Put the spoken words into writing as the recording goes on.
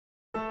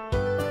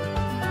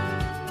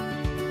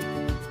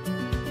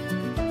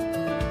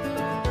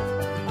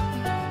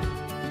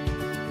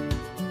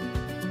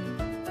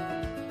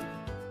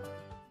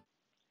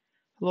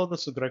Hello,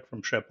 this is Greg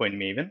from SharePoint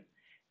Maven,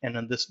 and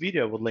in this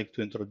video I would like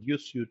to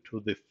introduce you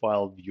to the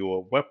File Viewer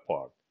web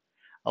part.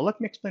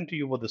 Let me explain to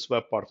you what this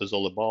web part is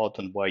all about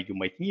and why you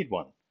might need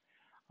one.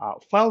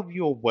 File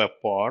Viewer web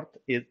part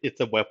it's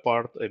a web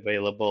part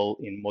available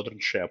in modern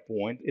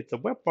SharePoint. It's a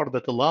web part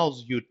that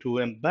allows you to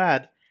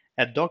embed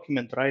a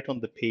document right on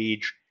the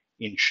page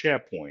in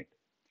SharePoint.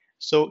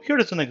 So here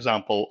is an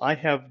example. I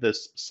have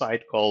this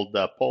site called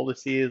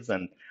Policies,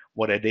 and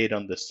what I did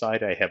on this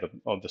site, I have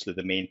obviously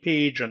the main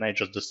page, and I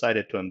just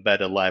decided to embed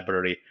a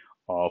library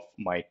of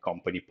my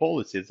company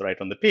policies right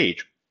on the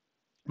page.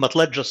 But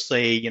let's just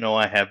say,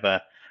 I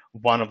have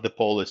one of the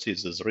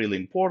policies is really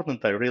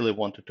important. I really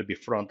want it to be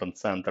front and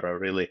center. I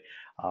really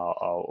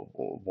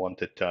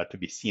want it to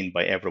be seen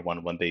by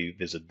everyone when they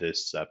visit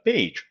this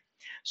page.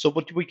 So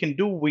what we can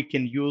do, we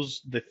can use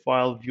the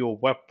File Viewer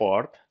web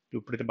part to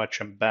pretty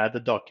much embed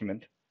the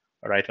document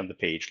right on the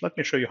page. Let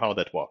me show you how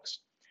that works.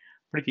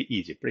 Pretty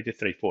easy, pretty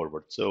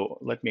straightforward. So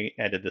let me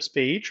edit this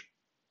page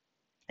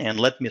and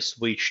let me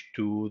switch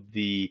to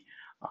the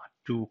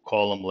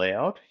two-column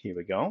layout. Here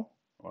we go.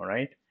 All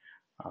right.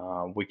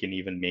 We can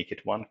even make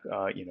it one,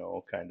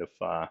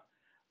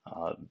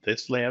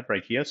 this layout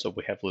right here. So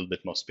we have a little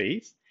bit more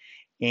space.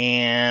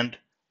 And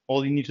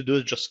all you need to do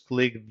is just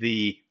click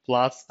the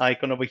plus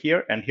icon over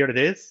here, and here it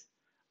is.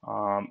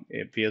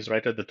 It appears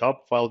right at the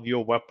top, File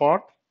Viewer web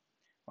part.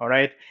 All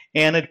right,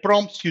 and it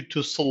prompts you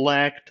to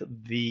select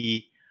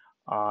the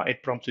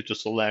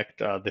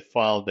the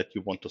file that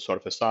you want to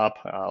surface up.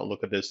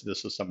 Look at this.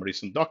 This is some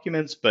recent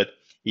documents, but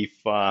if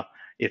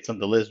it's on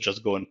the list,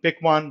 just go and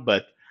pick one.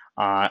 But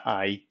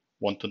I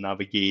want to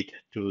navigate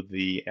to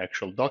the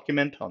actual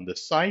document on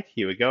this site.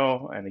 Here we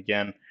go. And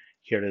again,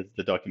 here is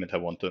the document I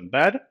want to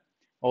embed.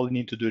 All you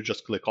need to do is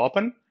just click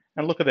open,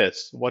 and look at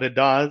this. What it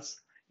does,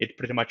 it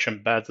pretty much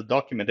embeds a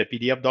document, a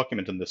PDF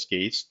document in this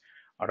case,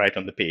 right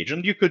on the page.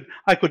 And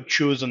I could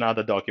choose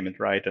another document,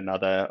 right?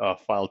 Another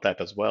file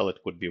type as well. It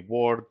could be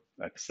Word,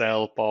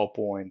 Excel,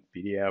 PowerPoint,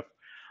 PDF.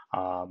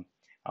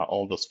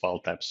 All those file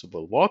types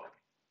will work.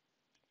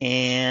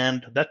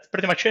 And that's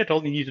pretty much it.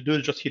 All you need to do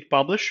is just hit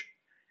publish.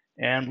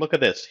 And look at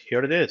this.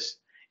 Here it is.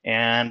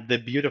 And the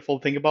beautiful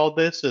thing about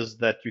this is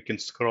that you can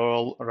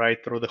scroll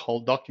right through the whole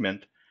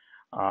document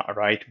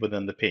right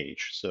within the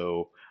page.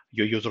 So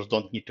your users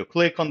don't need to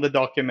click on the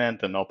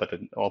document and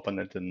open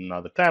it in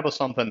another tab or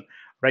something.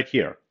 Right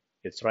here,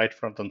 it's right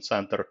front and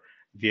center.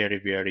 Very,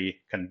 very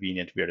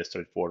convenient, very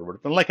straightforward.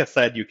 And like I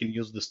said, you can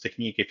use this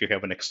technique if you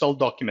have an Excel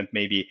document.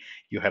 Maybe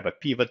you have a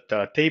pivot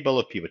table,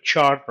 a pivot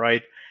chart,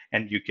 right?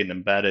 And you can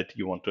embed it.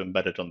 You want to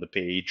embed it on the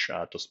page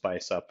to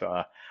spice up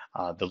the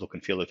look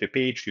and feel of your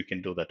page. You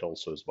can do that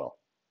also as well.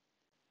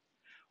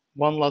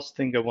 One last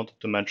thing I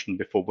wanted to mention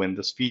before we end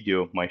this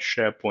video, my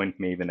SharePoint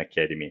Maven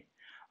Academy.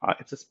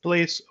 It's a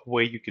place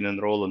where you can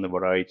enroll in a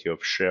variety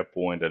of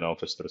SharePoint and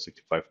Office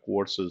 365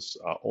 courses.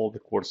 All the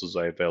courses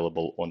are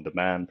available on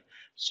demand.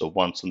 So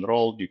once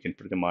enrolled, you can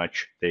pretty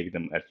much take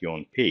them at your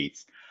own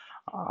pace.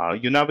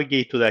 You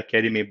navigate to the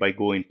Academy by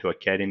going to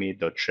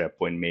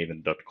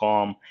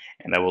academy.sharepointmaven.com,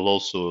 and I will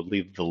also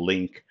leave the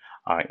link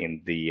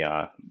in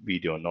the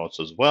video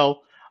notes as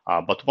well.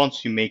 But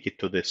once you make it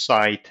to the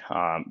site,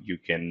 you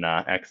can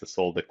access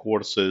all the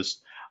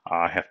courses.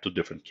 I have two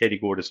different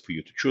categories for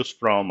you to choose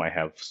from. I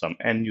have some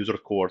end user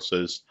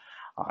courses.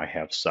 I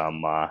have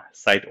some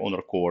site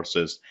owner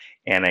courses,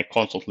 and I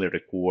constantly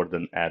record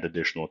and add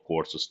additional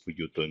courses for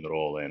you to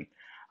enroll in.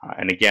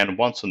 And again,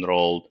 once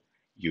enrolled,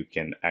 you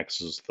can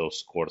access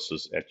those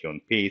courses at your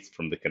own pace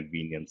from the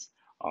convenience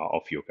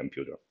of your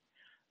computer.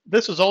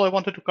 This is all I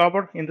wanted to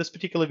cover in this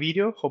particular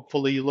video.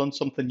 Hopefully you learned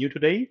something new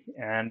today.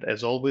 And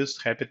as always,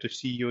 happy to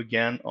see you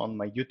again on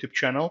my YouTube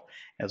channel,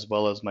 as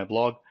well as my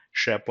blog,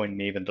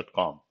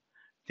 SharePointMaven.com.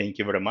 Thank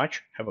you very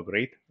much. Have a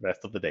great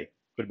rest of the day.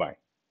 Goodbye.